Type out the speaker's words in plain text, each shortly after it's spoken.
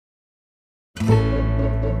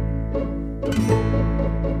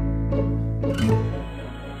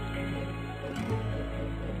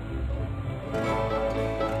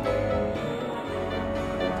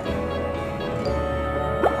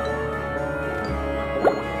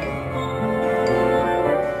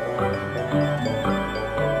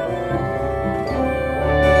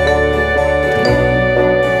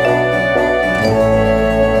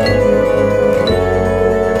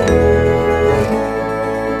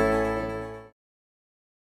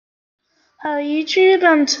Hello YouTube,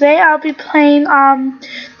 and today I'll be playing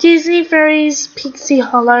Disney Fairies Pixie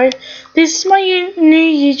Hollow. This is my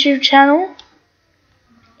new YouTube channel.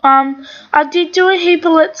 I did do a heap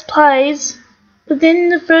of Let's Plays, but then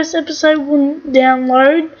the first episode wouldn't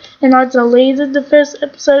download, and I deleted the first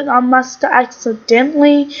episode. I must have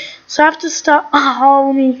accidentally, so I have to start a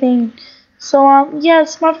whole new thing. So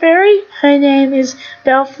yes, my fairy. Her name is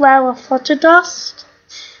Bellflower Flutterdust.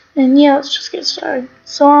 And yeah, let's just get started.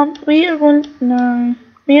 So we are going to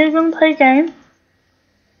play a game.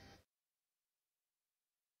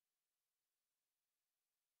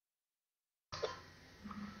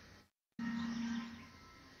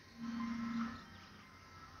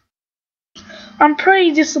 I'm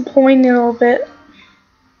pretty disappointed a little bit.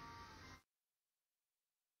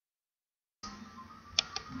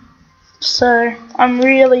 So I'm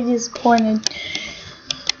really disappointed.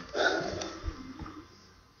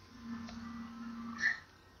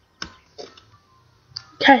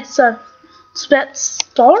 Okay, so let's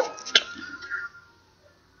start.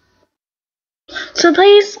 So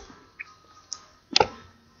please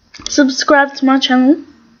subscribe to my channel.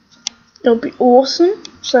 It'll be awesome.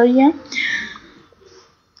 So yeah.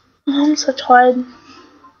 I'm so tired.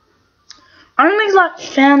 I only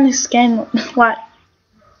found this game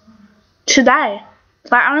today.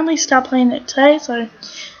 I only started playing it today, so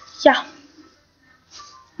yeah.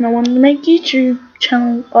 And I wanted to make a YouTube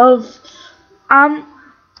channel of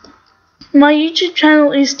my YouTube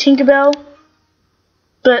channel is Tinkerbell,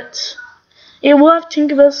 but it will have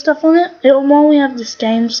Tinkerbell stuff on it. It will only have this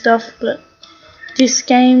game stuff, but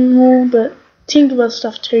Tinkerbell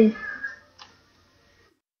stuff too.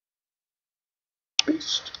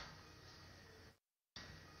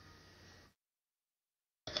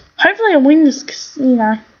 Hopefully I win this, cause, you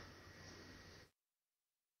know.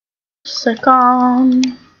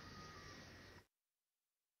 Second.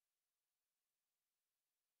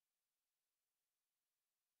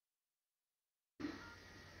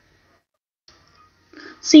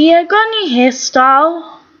 So yeah, I got a new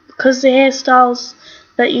hairstyle, because the hairstyles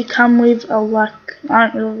that you come with are I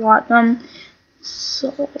don't really like them.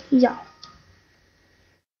 So yeah.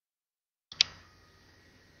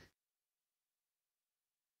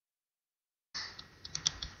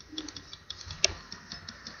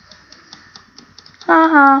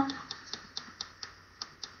 Haha.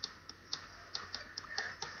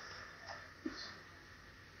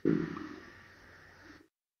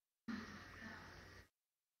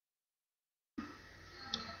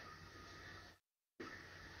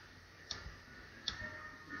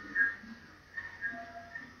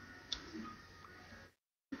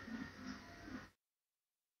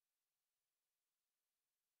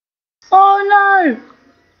 Oh no!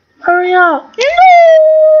 Hurry up! No!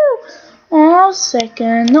 Oh,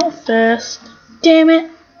 second, not first. Damn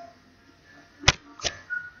it.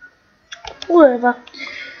 Whatever.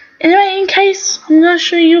 Anyway, in case I'm gonna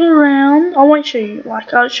show you around. I won't show you.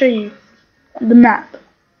 I'll show you the map.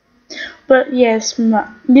 But yes,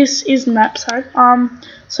 map. This is map. Sorry.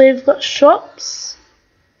 So you've got shops,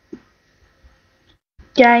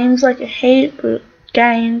 games, like a heap of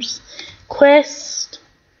games, quest.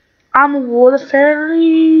 I'm a water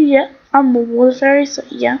fairy. Yeah, I'm a water fairy. So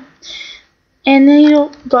yeah. And then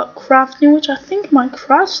you've got crafting, which I think might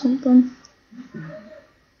craft something.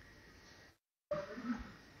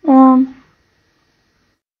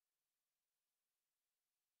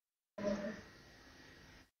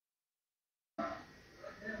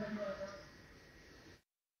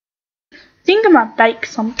 Think I might bake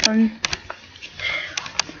something.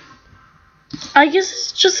 I guess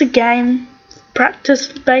it's just a game, practice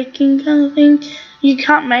baking kind of thing. You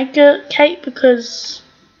can't make a cake because,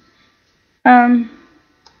 yeah,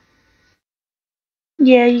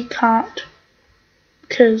 you can't,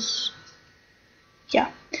 because, yeah,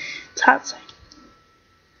 it's hard to say.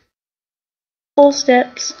 4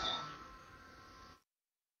 steps.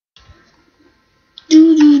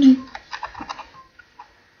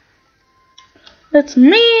 Let's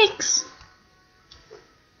mix.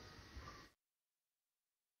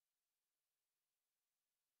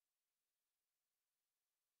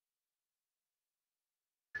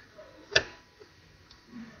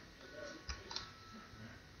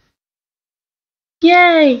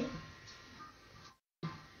 Yay!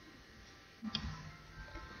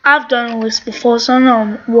 I've done all this before, so I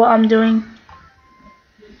know what I'm doing.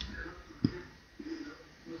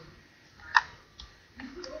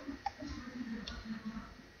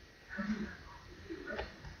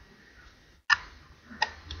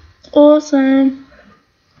 Awesome.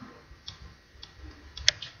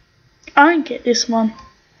 I didn't get this one.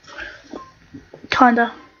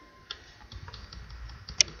 Kinda.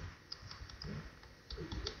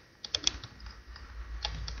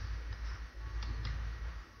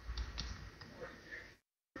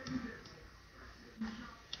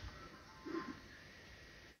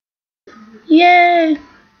 Yay!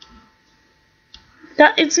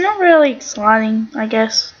 It's not really exciting, I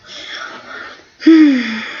guess.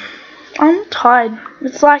 I'm tired.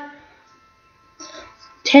 It's like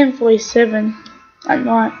 10:47 at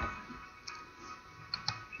night.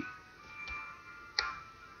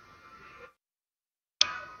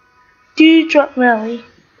 Dewdrop Valley.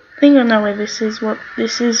 I think I know where this is, what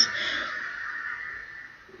this is.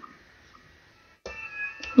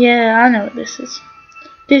 Yeah, I know what this is.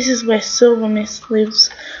 This is where Silver Mist lives.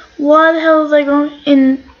 Why the hell are they going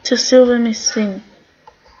into Silver Mist thing?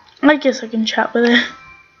 I guess I can chat with her.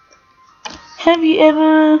 Have you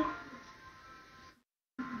ever...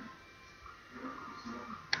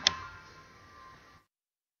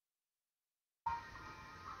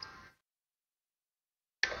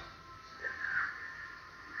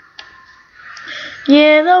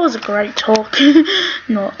 Yeah, that was a great talk.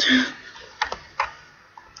 Not.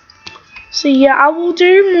 So yeah, I will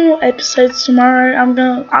do more episodes tomorrow. I'm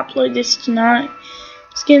gonna upload this tonight.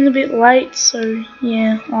 It's getting a bit late, so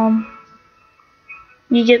yeah,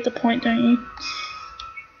 you get the point, don't you?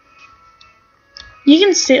 You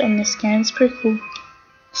can sit on this game, it's pretty cool.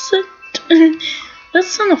 Sit.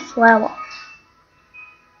 That's on a flower.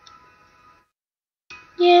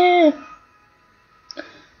 Yeah.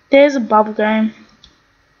 There's a bubble game.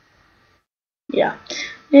 Yeah.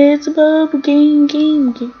 It's a bubble game.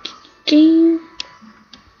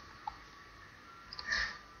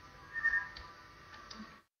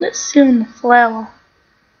 Let's sit on the flower.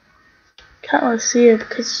 Can't really see it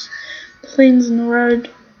because the thing's in the road.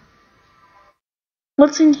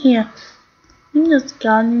 What's in here? I think that's a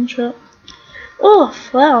gardening shop. Oh, a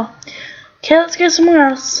flower. Okay, let's go somewhere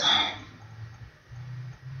else.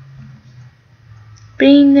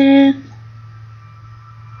 Been there.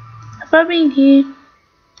 Have I been here?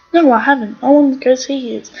 No, I haven't. I want to go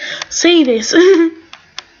see this.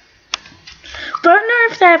 Don't know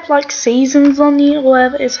if they have like seasons on here or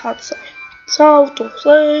whatever. It's hard to say. Solved or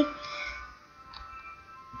slow.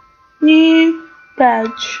 New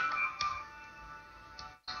badge.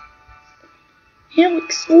 How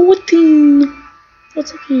exciting!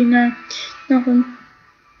 What's up here now? Nothing.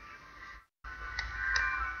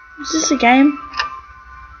 Is this a game?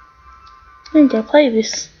 I'm gonna go play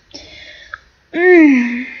this.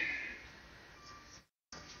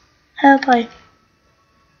 How to play?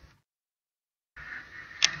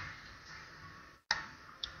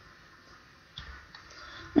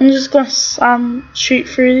 I'm just gonna shoot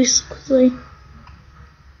through this quickly.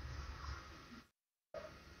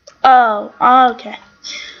 Oh, okay.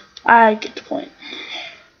 I get the point.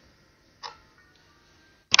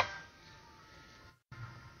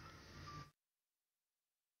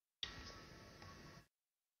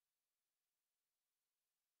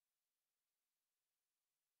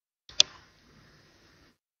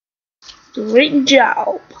 Great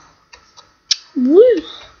job. Woo.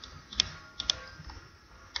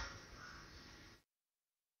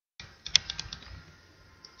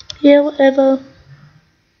 Yeah, whatever.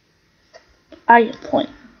 I get the point.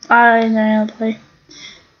 I know how to play.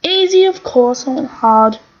 Easy, of course, I went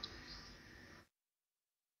hard.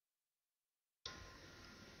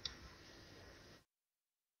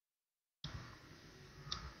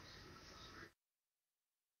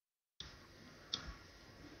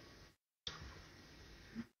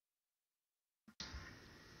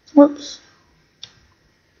 Whoops.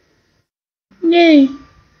 Yay.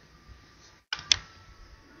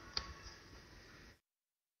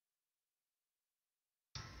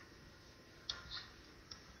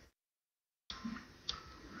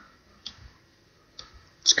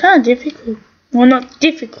 It's kind of difficult. Well, not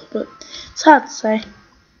difficult, but it's hard to say.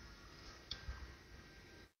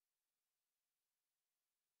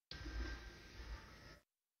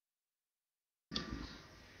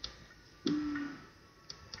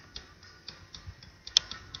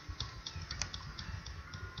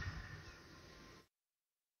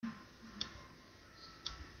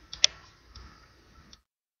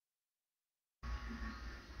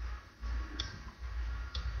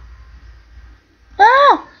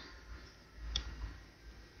 Ah!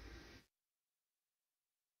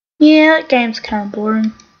 Yeah, that game's kind of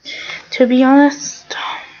boring. To be honest,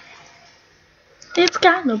 it's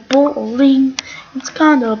kind of boring. It's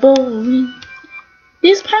kind of boring.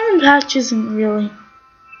 This Pokemon patch isn't really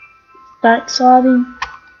that exciting.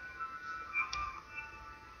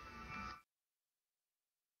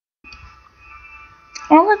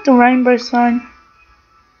 I like the rainbow sign.